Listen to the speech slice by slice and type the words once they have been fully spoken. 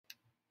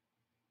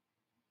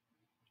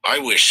I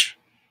wish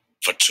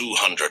for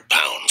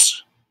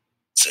 £200,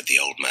 said the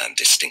old man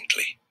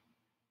distinctly.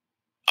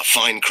 A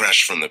fine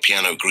crash from the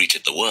piano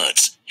greeted the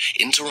words,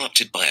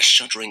 interrupted by a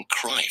shuddering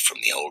cry from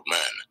the old man.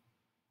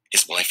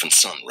 His wife and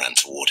son ran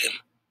toward him.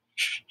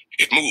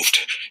 It moved,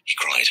 he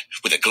cried,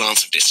 with a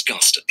glance of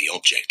disgust at the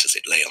object as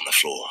it lay on the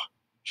floor.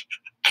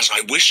 As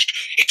I wished,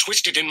 it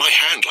twisted in my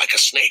hand like a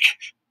snake.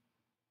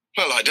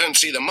 Well, I don't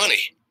see the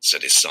money,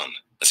 said his son,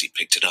 as he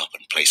picked it up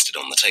and placed it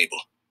on the table.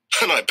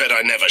 And I bet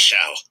I never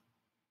shall.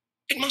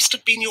 It must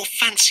have been your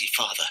fancy,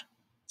 father,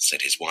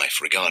 said his wife,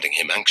 regarding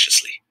him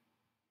anxiously.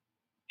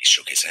 He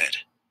shook his head.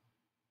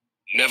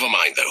 Never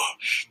mind, though.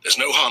 There's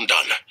no harm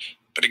done,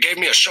 but it gave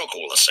me a shock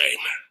all the same.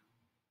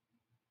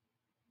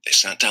 They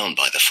sat down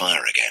by the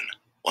fire again,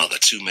 while the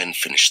two men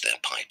finished their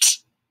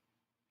pipes.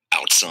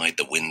 Outside,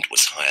 the wind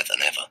was higher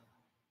than ever,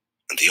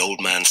 and the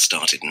old man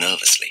started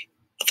nervously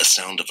at the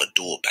sound of a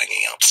door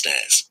banging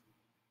upstairs.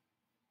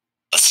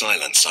 A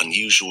silence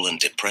unusual and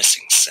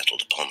depressing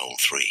settled upon all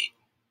three,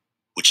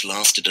 which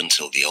lasted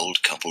until the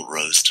old couple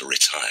rose to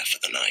retire for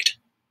the night.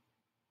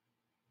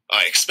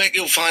 I expect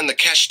you'll find the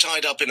cash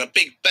tied up in a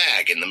big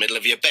bag in the middle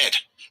of your bed,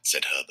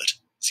 said Herbert,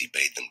 as he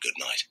bade them good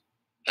night.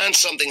 And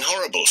something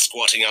horrible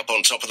squatting up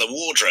on top of the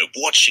wardrobe,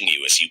 watching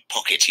you as you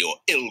pocket your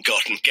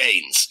ill-gotten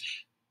gains.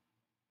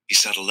 He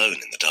sat alone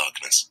in the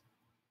darkness,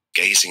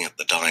 gazing at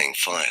the dying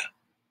fire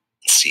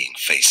and seeing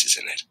faces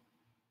in it.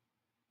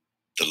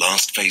 The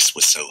last face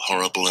was so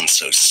horrible and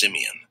so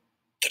simian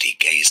that he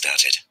gazed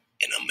at it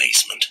in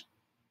amazement.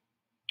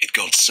 It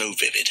got so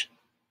vivid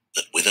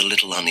that with a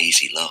little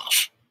uneasy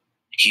laugh,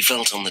 he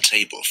felt on the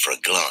table for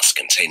a glass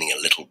containing a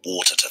little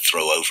water to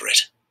throw over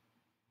it.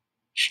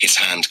 His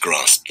hand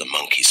grasped the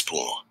monkey's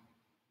paw,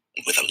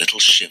 and with a little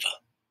shiver,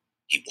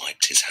 he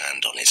wiped his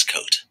hand on his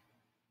coat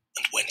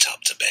and went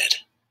up to bed.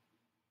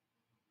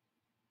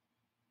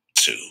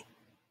 2.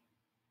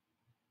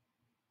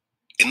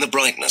 In the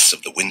brightness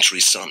of the wintry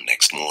sun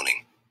next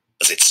morning,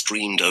 as it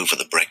streamed over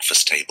the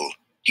breakfast table,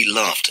 he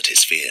laughed at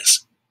his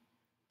fears.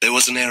 There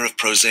was an air of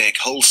prosaic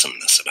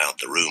wholesomeness about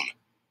the room,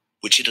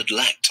 which it had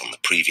lacked on the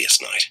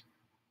previous night,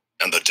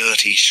 and the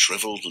dirty,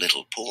 shriveled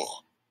little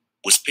paw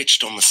was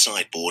pitched on the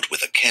sideboard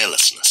with a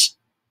carelessness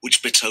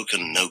which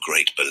betokened no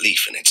great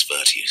belief in its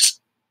virtues.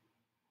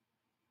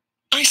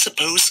 I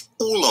suppose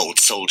all old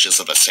soldiers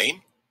are the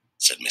same,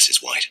 said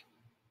Mrs. White.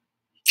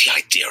 The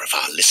idea of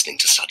our listening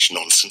to such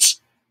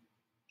nonsense.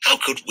 How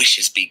could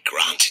wishes be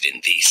granted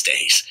in these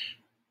days?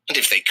 And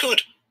if they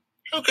could,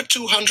 how could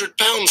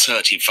 £200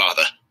 hurt you,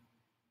 father?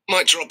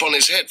 Might drop on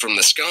his head from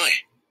the sky,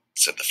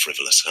 said the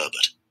frivolous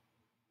Herbert.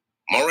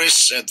 Morris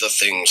said the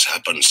things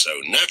happen so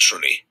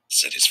naturally,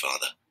 said his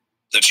father,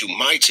 that you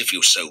might, if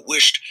you so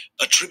wished,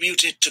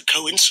 attribute it to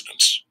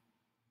coincidence.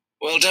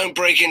 Well, don't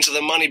break into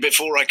the money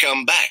before I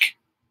come back,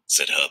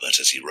 said Herbert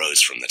as he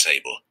rose from the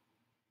table.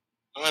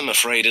 I'm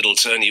afraid it'll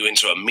turn you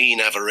into a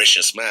mean,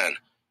 avaricious man,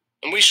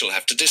 and we shall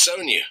have to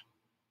disown you.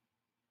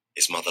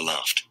 His mother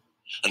laughed,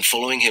 and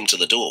following him to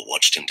the door,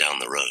 watched him down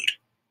the road,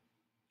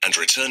 and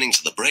returning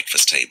to the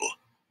breakfast table,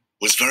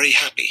 was very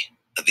happy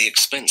at the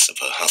expense of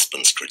her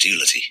husband's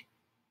credulity,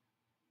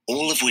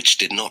 all of which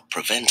did not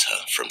prevent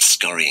her from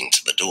scurrying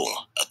to the door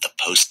at the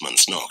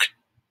postman's knock,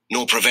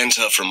 nor prevent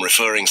her from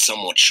referring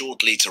somewhat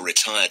shortly to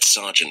retired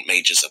sergeant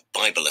majors of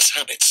bibulous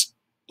habits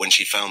when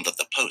she found that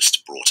the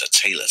post brought a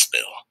tailor's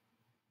bill.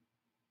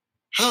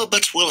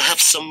 Herbert will have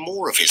some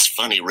more of his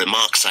funny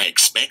remarks, I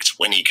expect,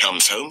 when he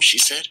comes home, she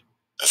said,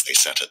 as they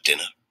sat at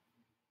dinner.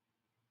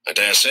 I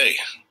dare say,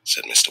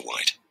 said Mr.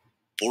 White,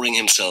 pouring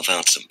himself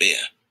out some beer.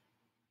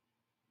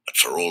 But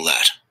for all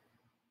that,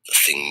 the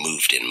thing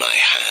moved in my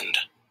hand.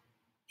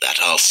 That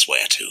I'll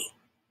swear to.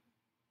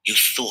 You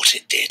thought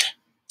it did,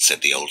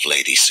 said the old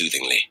lady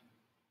soothingly.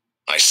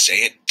 I say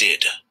it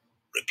did,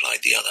 replied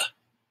the other.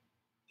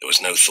 There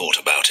was no thought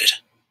about it.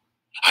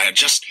 I had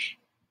just...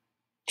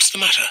 What's the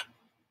matter?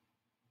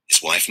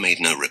 His wife made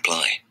no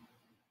reply.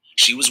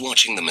 She was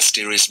watching the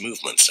mysterious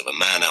movements of a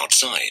man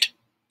outside,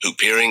 who,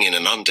 peering in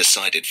an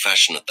undecided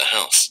fashion at the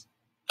house,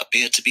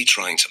 appeared to be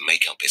trying to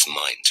make up his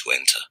mind to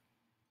enter.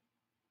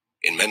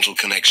 In mental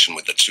connection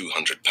with the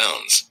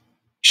 £200,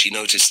 she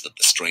noticed that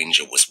the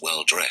stranger was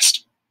well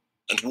dressed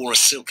and wore a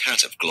silk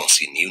hat of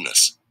glossy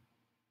newness.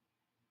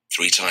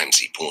 3 times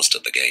he paused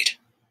at the gate,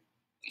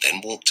 and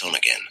then walked on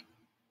again.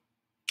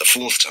 The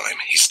 4th time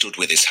he stood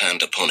with his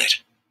hand upon it,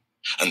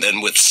 and then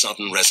with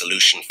sudden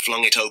resolution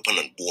flung it open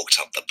and walked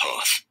up the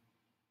path.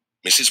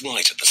 Mrs.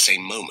 White at the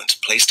same moment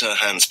placed her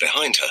hands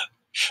behind her,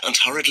 and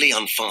hurriedly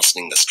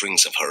unfastening the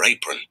strings of her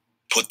apron,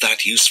 put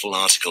that useful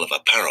article of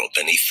apparel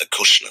beneath the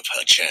cushion of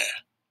her chair.